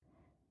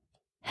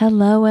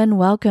Hello and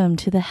welcome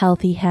to the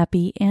Healthy,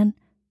 Happy, and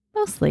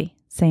Mostly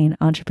Sane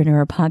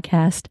Entrepreneur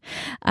Podcast.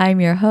 I'm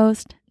your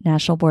host,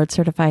 National Board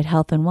Certified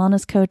Health and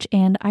Wellness Coach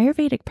and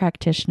Ayurvedic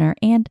practitioner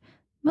and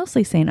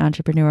mostly sane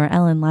entrepreneur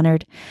Ellen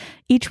Leonard.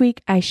 Each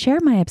week, I share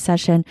my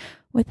obsession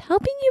with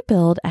helping you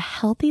build a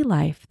healthy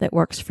life that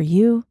works for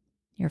you,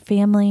 your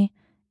family,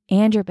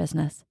 and your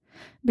business.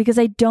 Because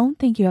I don't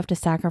think you have to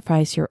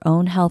sacrifice your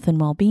own health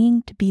and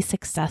well-being to be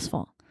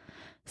successful.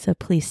 So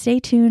please stay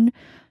tuned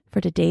for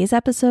today's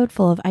episode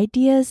full of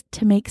ideas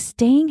to make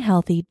staying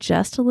healthy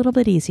just a little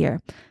bit easier.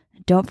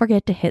 Don't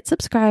forget to hit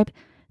subscribe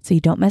so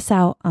you don't miss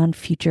out on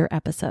future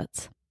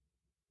episodes.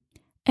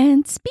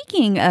 And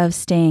speaking of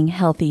staying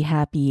healthy,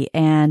 happy,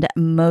 and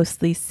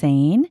mostly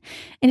sane,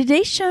 in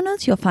today's show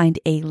notes, you'll find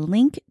a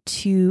link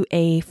to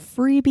a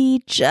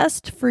freebie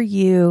just for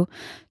you,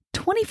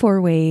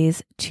 24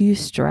 ways to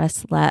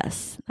stress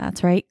less.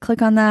 That's right.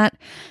 Click on that.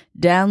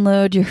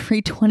 Download your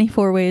free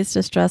 24 ways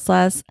to stress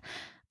less.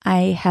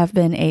 I have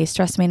been a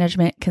stress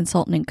management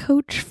consultant and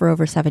coach for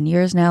over 7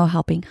 years now,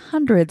 helping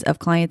hundreds of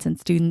clients and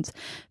students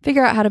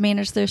figure out how to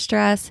manage their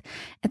stress.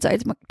 And so I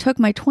took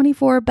my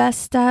 24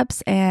 best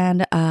steps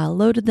and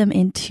loaded them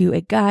into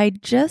a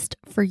guide just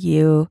for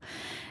you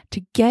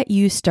to get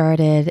you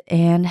started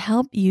and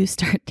help you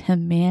start to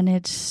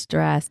manage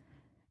stress.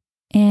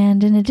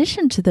 And in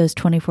addition to those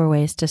 24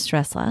 ways to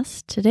stress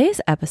less, today's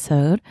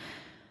episode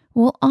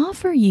will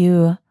offer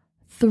you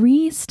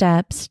 3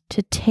 steps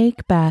to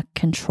take back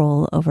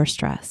control over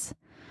stress.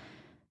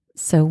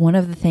 So one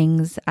of the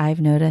things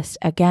I've noticed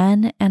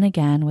again and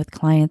again with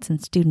clients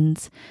and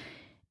students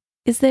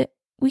is that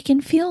we can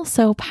feel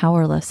so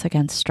powerless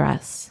against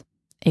stress.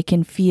 It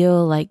can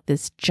feel like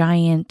this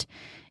giant,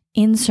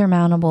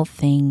 insurmountable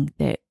thing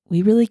that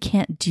we really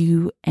can't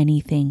do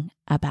anything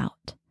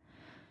about.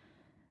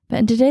 But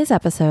in today's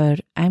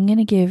episode, I'm going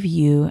to give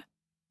you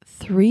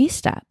 3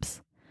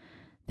 steps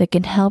that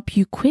can help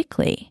you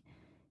quickly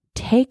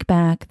take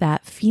back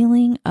that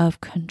feeling of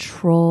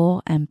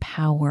control and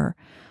power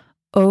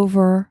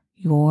over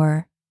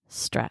your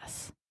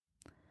stress.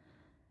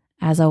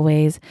 As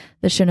always,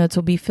 the show notes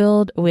will be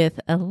filled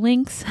with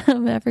links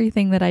of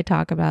everything that I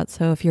talk about.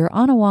 So if you're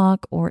on a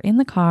walk or in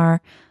the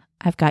car,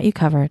 I've got you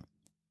covered.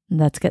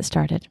 Let's get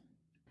started.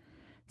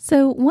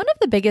 So one of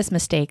the biggest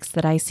mistakes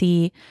that I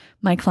see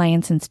my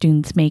clients and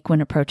students make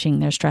when approaching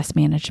their stress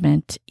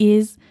management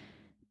is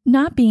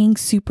not being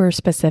super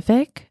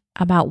specific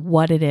about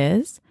what it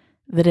is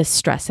that is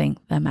stressing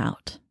them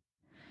out.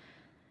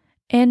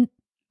 And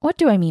what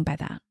do I mean by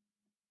that?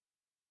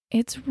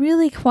 It's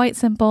really quite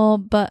simple,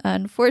 but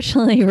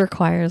unfortunately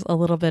requires a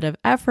little bit of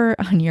effort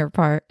on your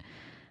part.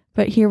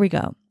 But here we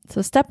go.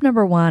 So step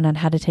number 1 on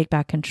how to take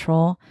back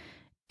control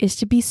is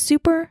to be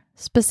super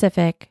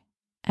specific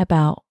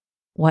about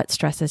what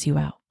stresses you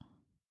out.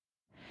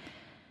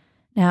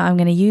 Now, I'm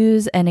going to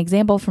use an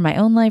example from my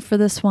own life for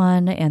this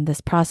one and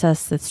this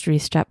process, this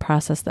 3-step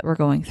process that we're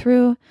going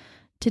through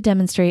to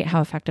demonstrate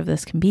how effective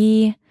this can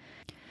be.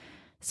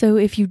 So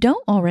if you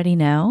don't already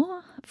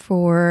know,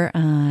 for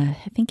I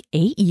think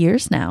 8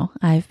 years now,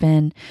 I've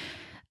been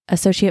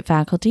associate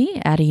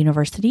faculty at a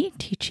university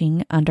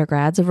teaching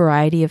undergrads a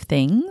variety of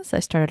things. I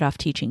started off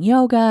teaching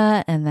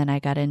yoga, and then I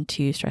got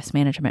into stress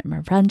management and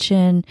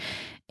prevention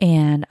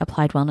and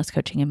applied wellness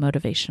coaching and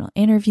motivational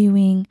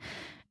interviewing.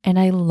 And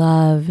I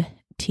love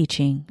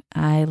teaching.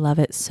 I love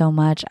it so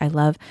much. I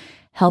love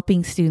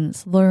helping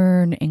students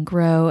learn and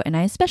grow. And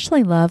I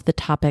especially love the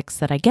topics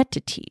that I get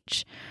to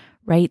teach,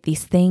 right?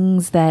 These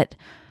things that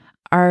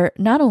are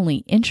not only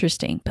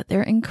interesting, but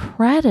they're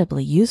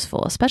incredibly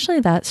useful, especially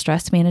that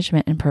stress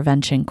management and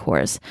prevention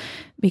course,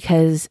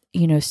 because,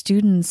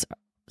 students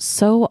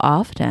so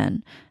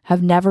often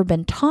have never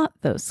been taught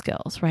those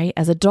skills, right?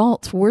 As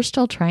adults, we're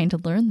still trying to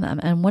learn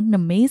them. And what an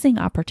amazing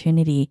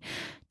opportunity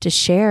to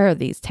share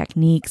these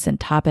techniques and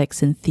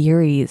topics and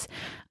theories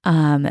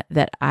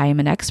that I am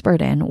an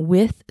expert in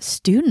with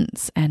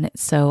students. And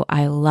so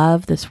I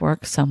love this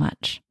work so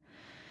much.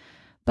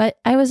 But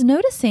I was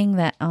noticing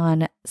that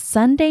on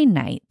Sunday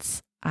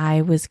nights,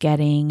 I was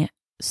getting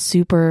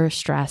super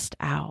stressed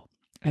out.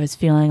 I was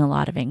feeling a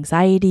lot of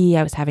anxiety.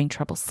 I was having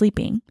trouble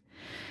sleeping.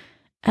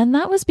 And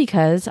that was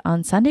because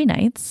on Sunday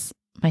nights,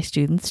 my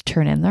students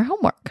turn in their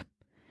homework.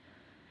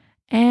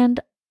 And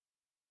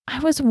I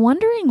was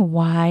wondering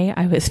why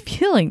I was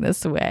feeling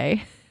this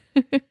way.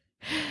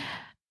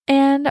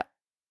 And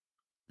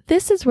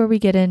this is where we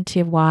get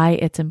into why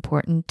it's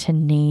important to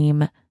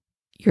name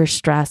your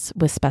stress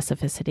with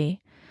specificity.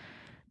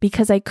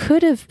 Because I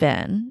could have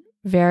been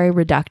very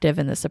reductive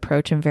in this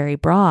approach and very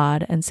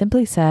broad and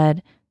simply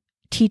said,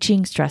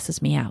 teaching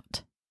stresses me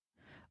out,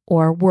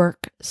 or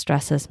work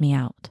stresses me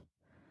out.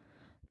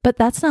 But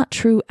that's not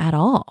true at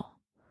all.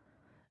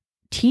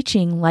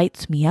 Teaching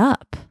lights me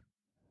up.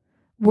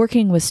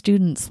 Working with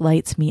students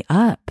lights me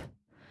up.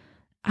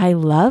 I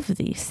love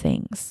these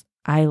things.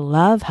 I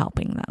love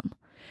helping them.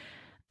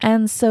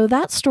 And so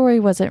that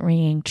story wasn't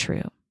ringing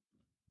true.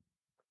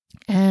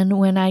 And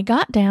when I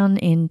got down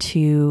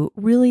into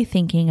really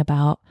thinking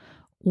about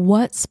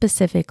what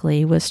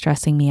specifically was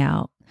stressing me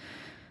out,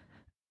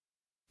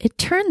 it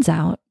turns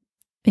out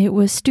it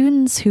was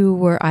students who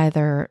were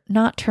either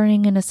not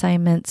turning in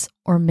assignments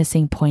or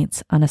missing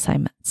points on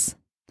assignments.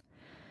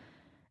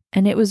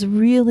 And it was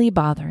really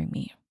bothering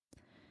me.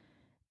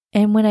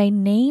 And when I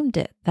named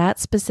it that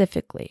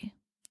specifically,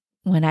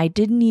 when I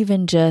didn't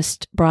even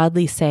just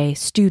broadly say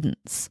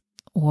students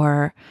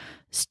or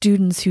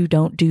students who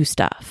don't do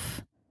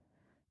stuff,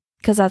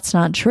 because that's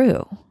not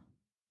true.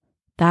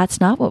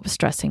 That's not what was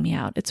stressing me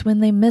out. It's when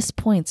they miss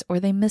points or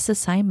they miss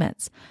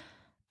assignments.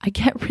 I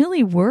get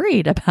really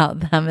worried about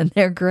them and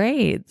their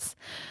grades.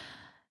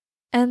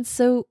 And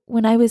so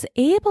when I was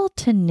able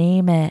to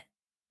name it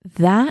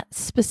that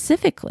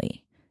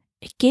specifically,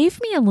 it gave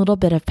me a little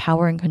bit of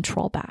power and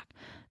control back,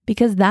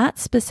 because that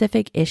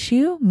specific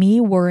issue, me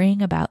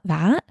worrying about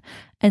that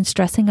and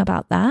stressing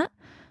about that,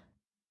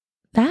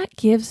 that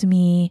gives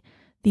me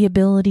the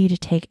ability to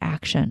take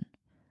action.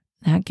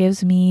 That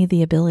gives me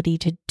the ability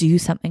to do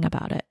something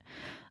about it.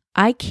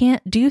 I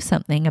can't do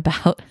something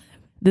about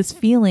this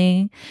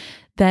feeling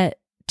that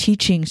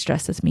teaching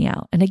stresses me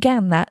out. And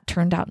again, that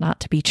turned out not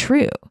to be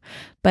true.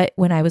 But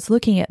when I was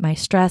looking at my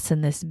stress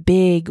in this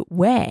big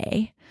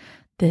way,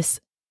 this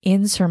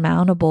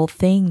insurmountable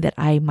thing that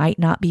I might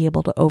not be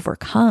able to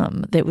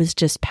overcome that was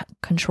just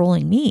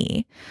controlling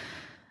me,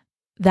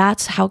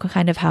 that's how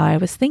I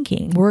was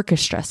thinking. Work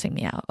is stressing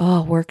me out.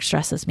 Oh, work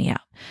stresses me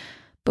out.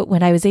 But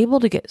when I was able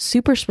to get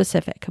super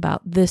specific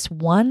about this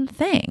one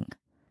thing,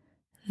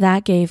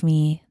 that gave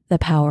me the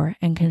power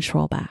and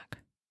control back.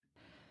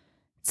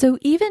 So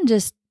even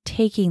just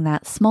taking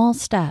that small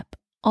step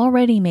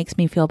already makes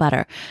me feel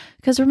better.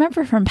 Because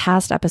remember from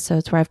past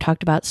episodes where I've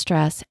talked about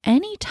stress,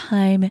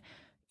 anytime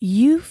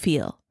you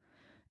feel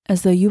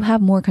as though you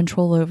have more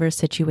control over a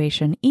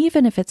situation,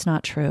 even if it's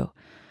not true,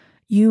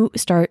 you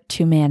start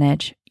to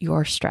manage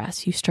your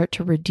stress. You start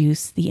to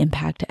reduce the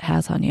impact it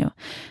has on you.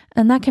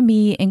 And that can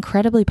be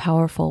incredibly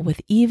powerful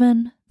with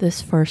even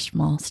this first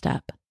small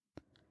step.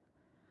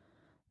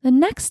 The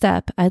next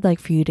step I'd like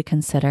for you to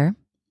consider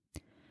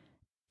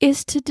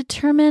is to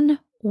determine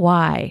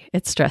why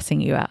it's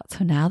stressing you out.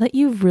 So now that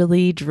you've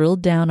really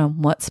drilled down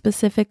on what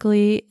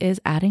specifically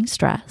is adding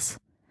stress,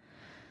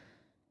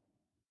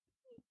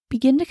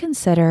 begin to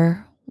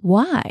consider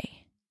why.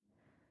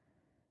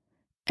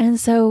 And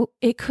so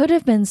it could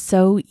have been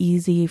so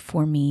easy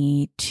for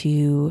me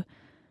to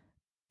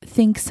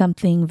think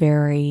something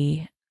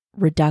very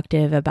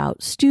reductive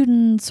about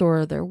students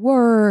or their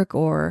work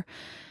or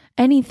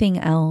anything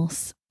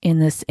else in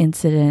this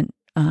incident,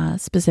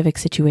 specific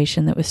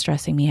situation that was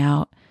stressing me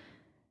out.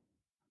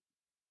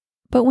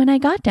 But when I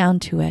got down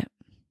to it,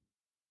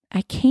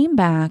 I came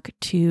back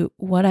to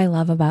what I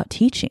love about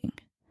teaching.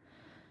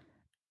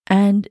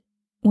 And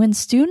when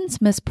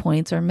students miss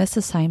points or miss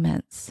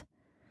assignments,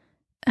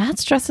 that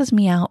stresses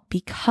me out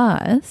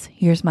because,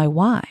 here's my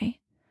why,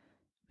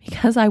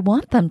 because I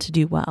want them to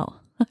do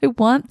well. I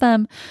want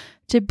them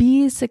to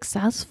be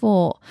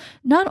successful,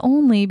 not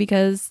only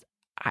because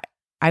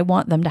I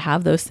want them to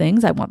have those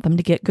things. I want them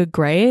to get good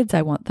grades.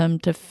 I want them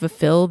to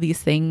fulfill these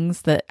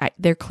things that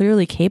they're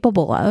clearly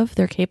capable of.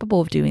 They're capable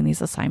of doing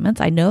these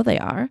assignments. I know they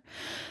are.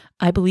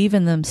 I believe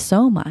in them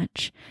so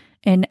much.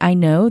 And I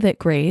know that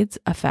grades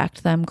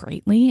affect them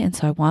greatly. And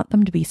so I want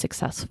them to be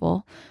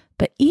successful.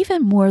 But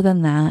even more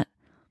than that,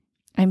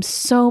 I'm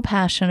so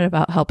passionate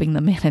about helping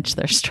them manage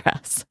their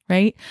stress,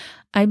 right?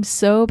 I'm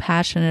so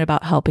passionate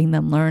about helping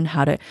them learn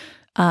how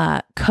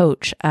to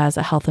coach as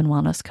a health and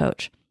wellness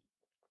coach.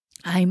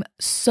 I'm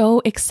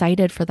so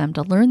excited for them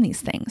to learn these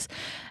things.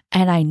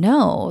 And I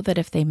know that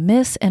if they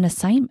miss an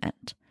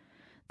assignment,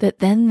 that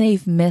then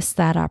they've missed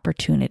that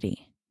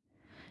opportunity.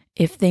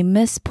 If they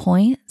miss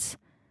points,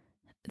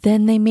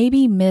 then they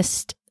maybe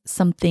missed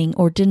something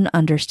or didn't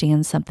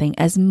understand something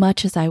as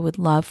much as I would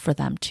love for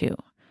them to.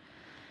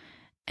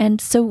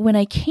 And so when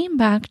I came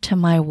back to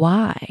my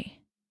why,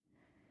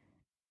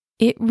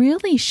 it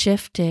really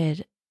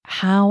shifted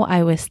how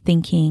I was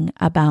thinking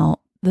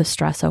about the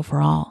stress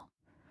overall.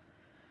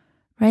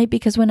 Right?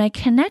 Because when I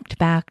connect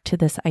back to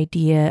this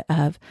idea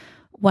of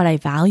what I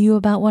value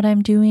about what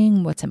I'm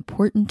doing, what's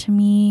important to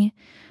me,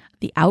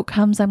 the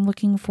outcomes I'm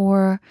looking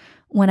for,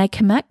 when I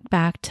connect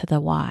back to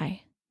the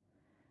why,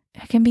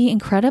 it can be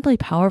incredibly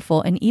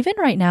powerful. And even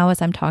right now,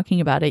 as I'm talking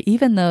about it,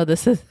 even though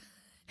this is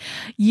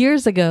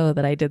years ago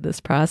that I did this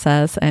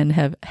process and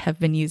have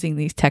been using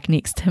these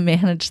techniques to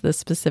manage this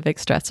specific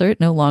stressor, it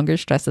no longer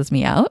stresses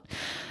me out.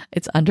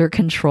 It's under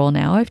control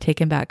now. I've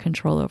taken back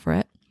control over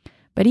it.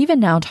 But even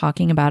now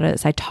talking about it,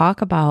 as I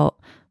talk about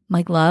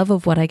my love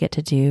of what I get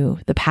to do,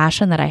 the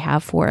passion that I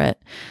have for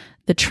it,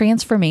 the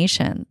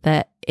transformation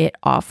that it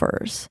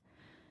offers,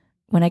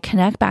 when I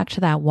connect back to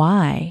that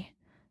why,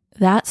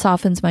 that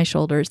softens my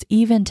shoulders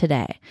even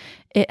today.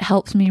 It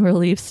helps me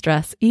relieve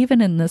stress even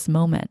in this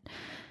moment.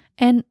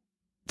 And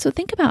so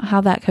think about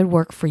how that could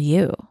work for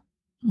you.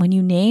 When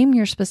you name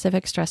your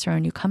specific stressor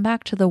and you come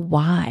back to the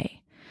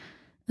why,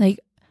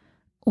 like,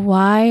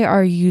 why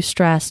are you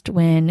stressed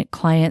when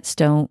clients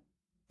don't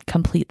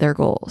complete their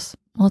goals?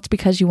 Well, it's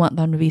because you want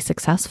them to be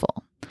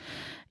successful.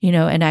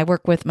 And I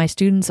work with my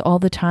students all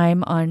the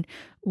time on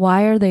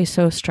why are they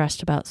so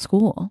stressed about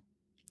school?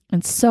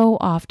 And so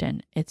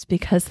often it's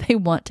because they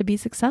want to be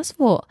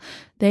successful.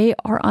 They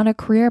are on a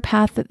career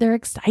path that they're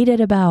excited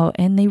about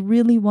and they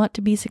really want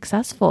to be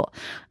successful.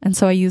 And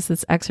so I use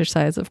this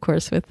exercise, of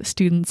course, with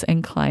students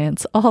and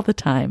clients all the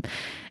time.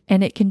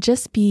 And it can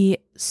just be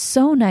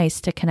so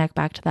nice to connect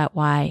back to that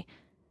why.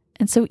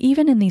 And so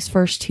even in these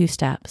first two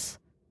steps,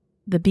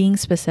 the being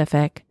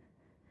specific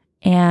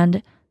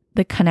and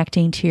the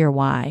connecting to your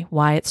why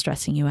it's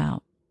stressing you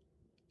out,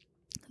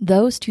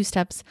 those two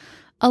steps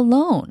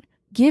alone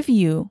give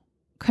you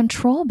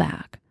control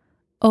back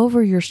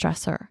over your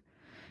stressor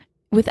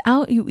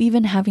without you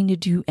even having to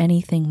do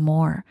anything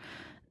more.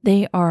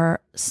 They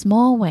are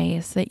small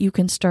ways that you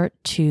can start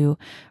to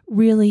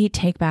really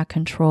take back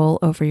control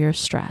over your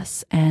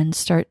stress and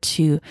start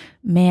to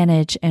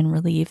manage and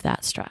relieve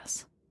that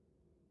stress.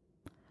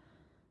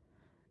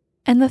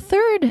 And the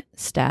third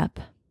step,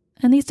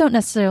 and these don't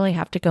necessarily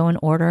have to go in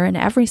order, and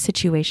every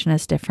situation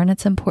is different.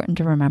 It's important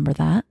to remember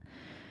that.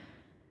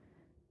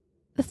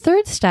 The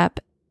third step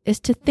is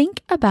to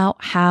think about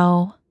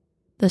how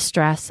the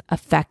stress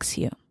affects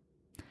you.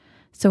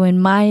 So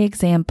in my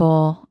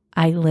example,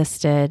 I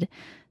listed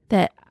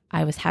that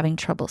I was having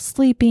trouble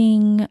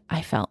sleeping.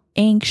 I felt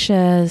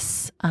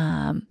anxious.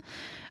 I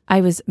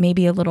was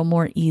maybe a little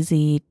more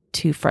easy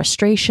to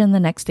frustration the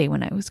next day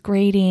when I was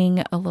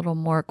grading, a little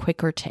more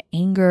quicker to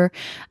anger.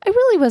 I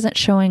really wasn't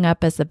showing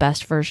up as the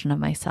best version of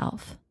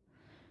myself.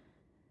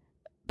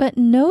 But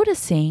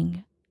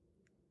noticing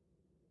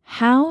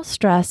how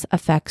stress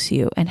affects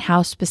you and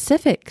how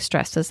specific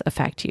stresses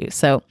affect you.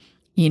 So,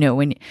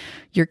 when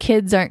your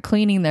kids aren't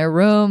cleaning their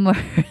room or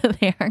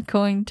they aren't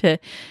going to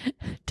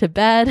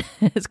bed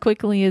as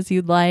quickly as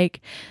you'd like,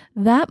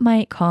 that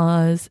might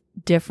cause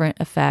different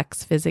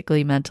effects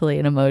physically, mentally,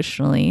 and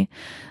emotionally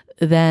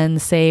than,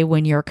 say,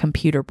 when your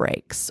computer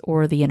breaks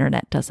or the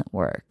internet doesn't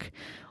work,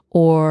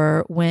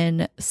 or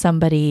when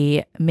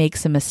somebody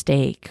makes a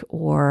mistake,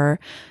 or,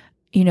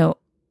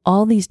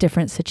 all these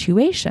different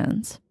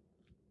situations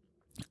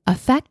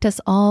affect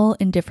us all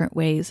in different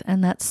ways.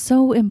 And that's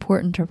so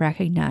important to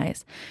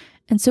recognize.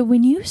 And so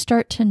when you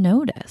start to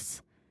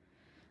notice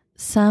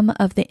some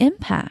of the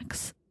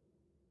impacts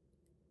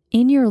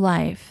in your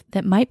life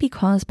that might be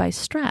caused by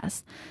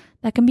stress,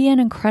 that can be an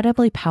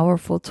incredibly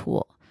powerful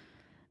tool.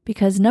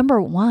 Because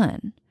number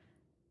one,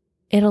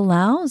 it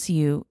allows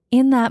you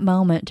in that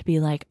moment to be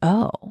like,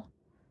 oh,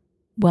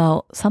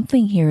 well,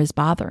 something here is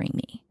bothering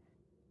me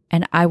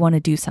and I want to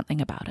do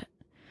something about it.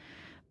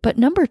 But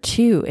number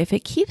two, if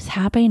it keeps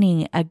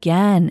happening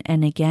again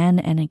and again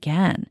and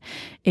again,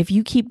 if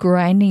you keep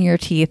grinding your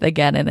teeth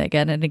again and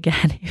again and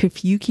again,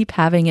 if you keep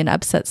having an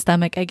upset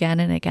stomach again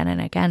and again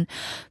and again,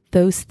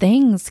 those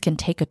things can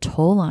take a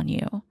toll on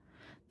you.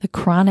 The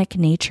chronic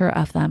nature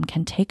of them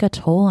can take a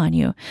toll on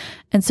you.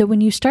 And so when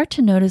you start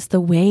to notice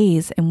the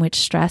ways in which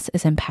stress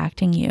is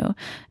impacting you,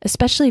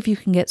 especially if you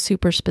can get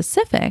super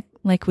specific,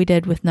 like we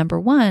did with number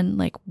one,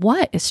 like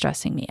what is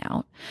stressing me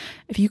out?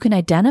 If you can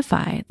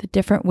identify the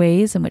different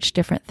ways in which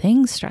different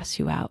things stress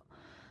you out,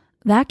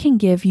 that can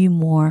give you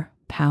more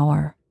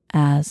power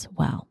as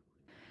well.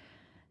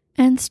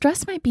 And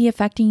stress might be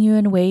affecting you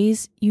in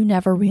ways you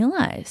never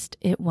realized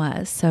it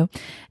was. So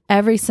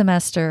every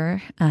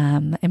semester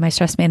in my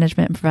stress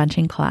management and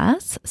prevention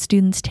class,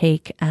 students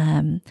take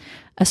a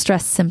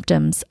stress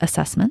symptoms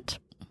assessment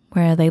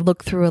where they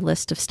look through a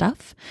list of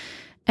stuff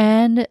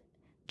and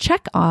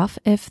check off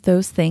if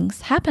those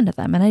things happen to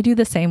them. And I do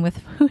the same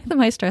with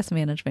my stress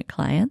management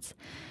clients.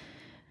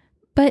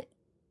 But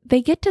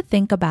they get to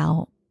think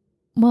about,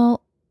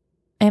 well,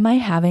 am I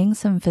having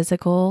some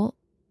physical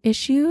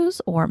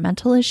issues or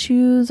mental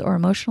issues or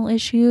emotional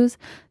issues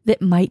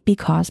that might be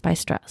caused by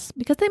stress?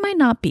 Because they might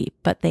not be,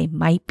 but they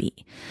might be.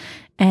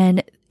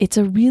 And it's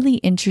a really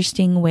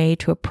interesting way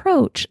to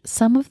approach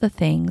some of the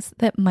things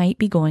that might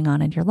be going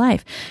on in your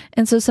life.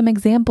 And so some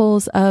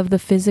examples of the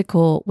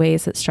physical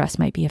ways that stress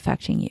might be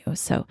affecting you.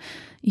 So,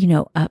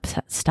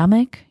 upset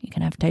stomach, you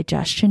can have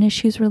digestion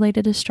issues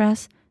related to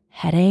stress,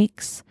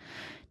 headaches,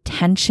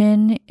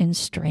 tension and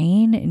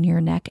strain in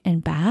your neck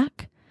and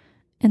back.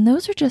 And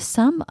those are just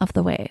some of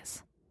the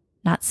ways.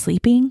 Not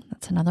sleeping,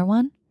 that's another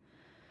one.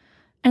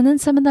 And then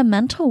some of the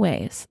mental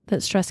ways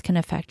that stress can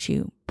affect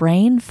you.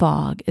 Brain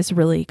fog is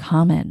really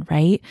common,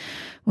 right?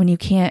 When you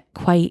can't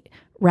quite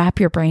wrap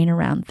your brain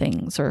around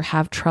things or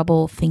have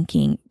trouble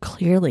thinking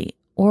clearly.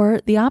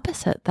 Or the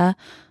opposite, the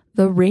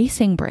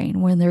racing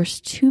brain, when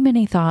there's too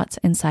many thoughts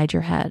inside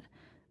your head.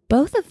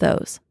 Both of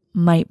those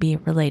might be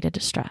related to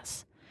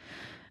stress.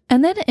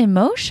 And then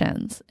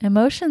emotions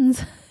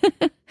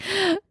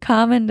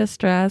common to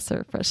stress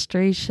or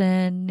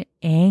frustration,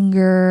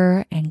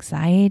 anger,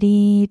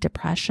 anxiety,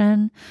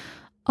 depression,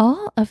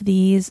 all of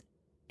these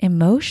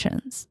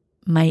emotions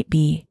might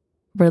be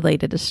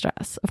related to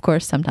stress. Of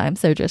course,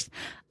 sometimes they're just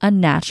a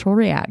natural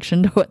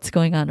reaction to what's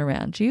going on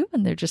around you,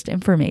 and they're just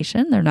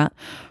information. They're not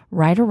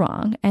right or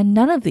wrong, and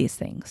none of these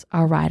things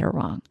are right or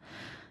wrong.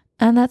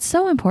 And that's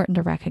so important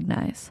to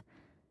recognize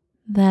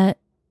that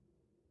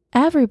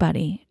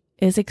everybody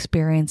is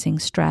experiencing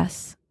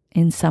stress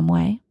in some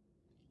way.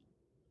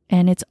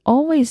 And it's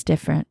always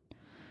different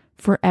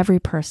for every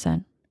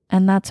person.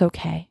 And that's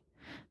okay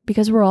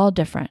because we're all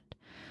different.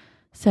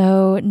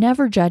 So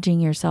never judging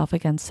yourself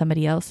against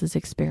somebody else's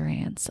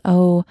experience.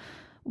 Oh,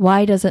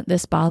 why doesn't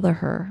this bother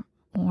her?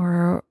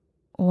 Or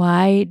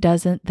why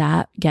doesn't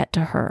that get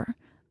to her?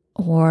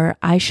 Or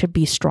I should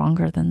be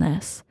stronger than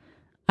this.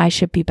 I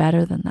should be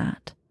better than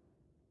that.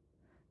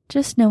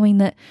 Just knowing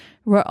that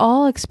we're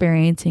all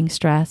experiencing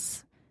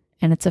stress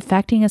and it's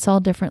affecting us all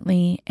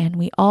differently, and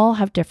we all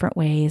have different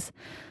ways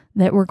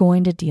that we're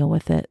going to deal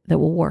with it that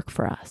will work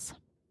for us.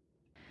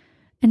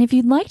 And if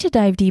you'd like to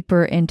dive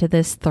deeper into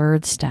this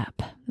third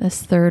step,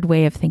 this third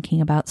way of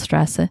thinking about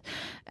stress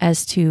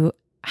as to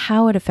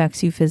how it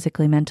affects you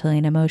physically, mentally,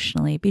 and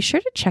emotionally, be sure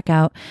to check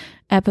out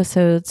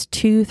episodes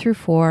 2 through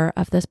 4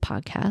 of this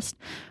podcast,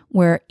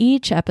 where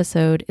each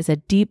episode is a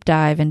deep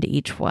dive into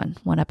each one.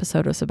 One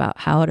episode was about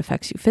how it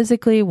affects you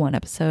physically, one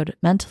episode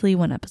mentally,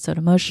 one episode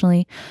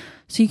emotionally.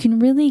 So you can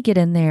really get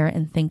in there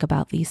and think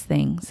about these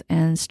things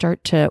and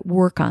start to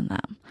work on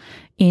them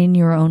in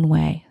your own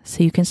way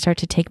so you can start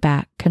to take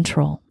back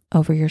control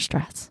over your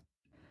stress.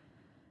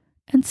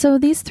 And so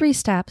these 3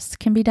 steps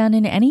can be done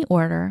in any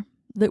order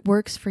that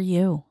works for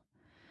you,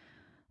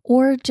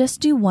 or just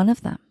do one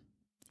of them.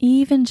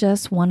 Even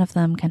just one of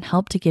them can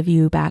help to give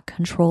you back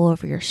control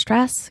over your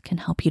stress, can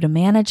help you to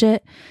manage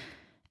it.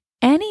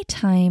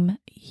 Anytime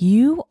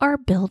you are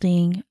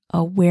building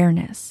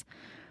awareness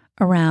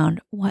around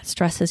what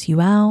stresses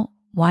you out,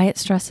 why it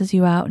stresses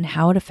you out, and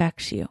how it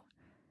affects you,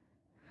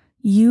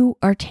 you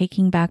are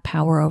taking back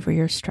power over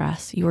your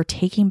stress. You are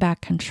taking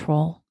back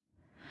control.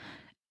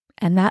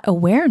 And that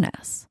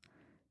awareness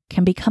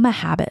can become a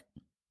habit.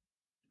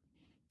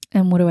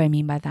 And what do I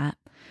mean by that?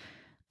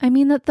 I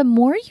mean that the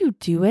more you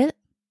do it,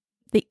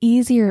 the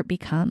easier it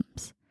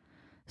becomes.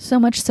 So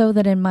much so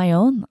that in my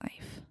own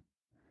life,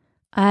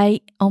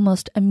 I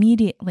almost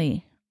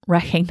immediately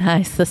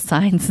recognize the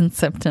signs and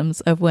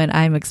symptoms of when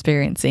I'm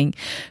experiencing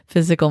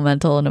physical,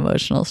 mental, and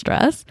emotional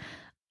stress.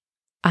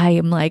 I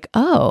am like,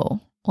 oh,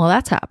 well,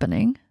 that's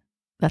happening.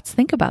 Let's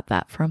think about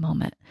that for a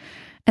moment.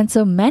 And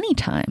so many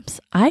times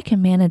I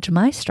can manage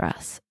my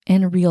stress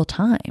in real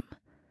time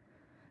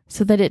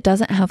so that it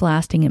doesn't have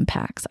lasting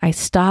impacts. I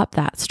stop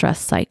that stress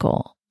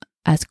cycle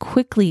as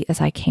quickly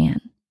as I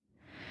can.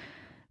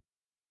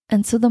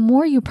 And so the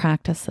more you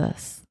practice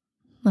this,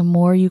 the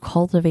more you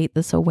cultivate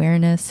this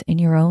awareness in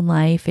your own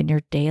life, in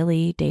your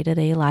daily,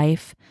 day-to-day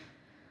life,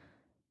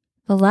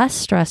 the less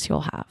stress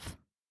you'll have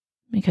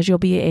because you'll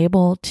be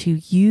able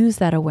to use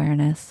that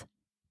awareness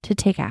to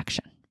take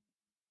action.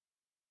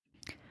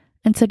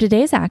 And so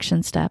today's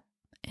action step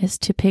is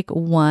to pick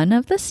one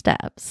of the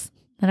steps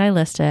that I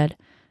listed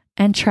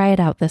and try it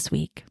out this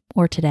week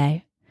or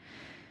today.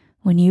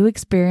 When you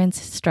experience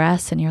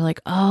stress and you're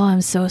like, oh,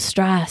 I'm so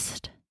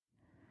stressed,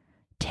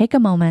 take a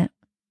moment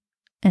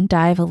and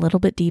dive a little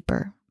bit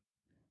deeper.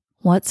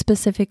 What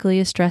specifically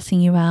is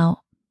stressing you out?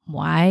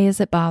 Why is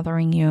it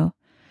bothering you?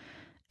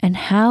 And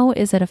how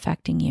is it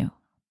affecting you?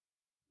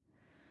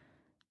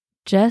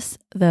 Just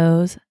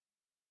those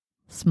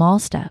small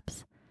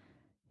steps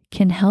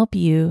can help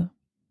you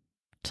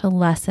to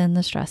lessen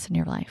the stress in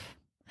your life.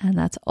 And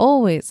that's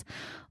always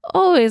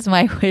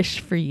my wish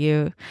for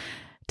you,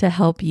 to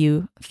help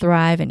you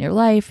thrive in your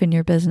life, in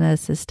your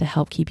business, is to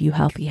help keep you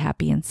healthy,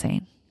 happy, and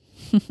sane.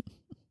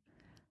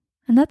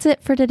 And that's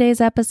it for today's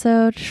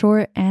episode,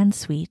 short and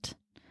sweet,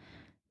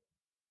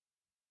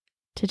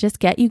 to just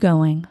get you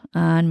going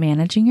on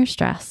managing your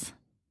stress,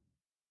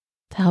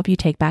 to help you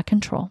take back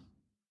control.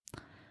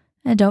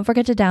 And don't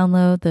forget to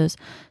download those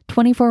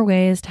 24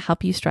 ways to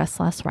help you stress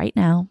less right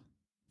now.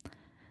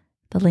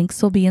 The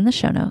links will be in the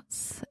show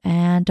notes.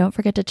 And don't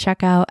forget to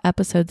check out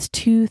episodes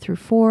 2 through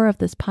 4 of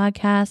this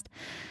podcast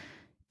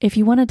if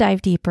you want to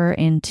dive deeper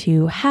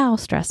into how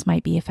stress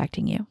might be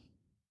affecting you.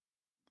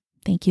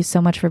 Thank you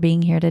so much for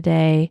being here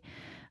today.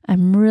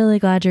 I'm really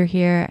glad you're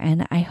here,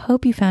 and I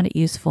hope you found it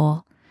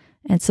useful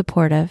and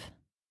supportive.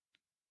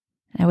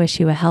 I wish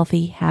you a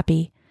healthy,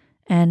 happy,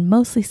 and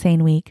mostly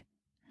sane week,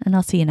 and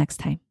I'll see you next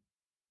time.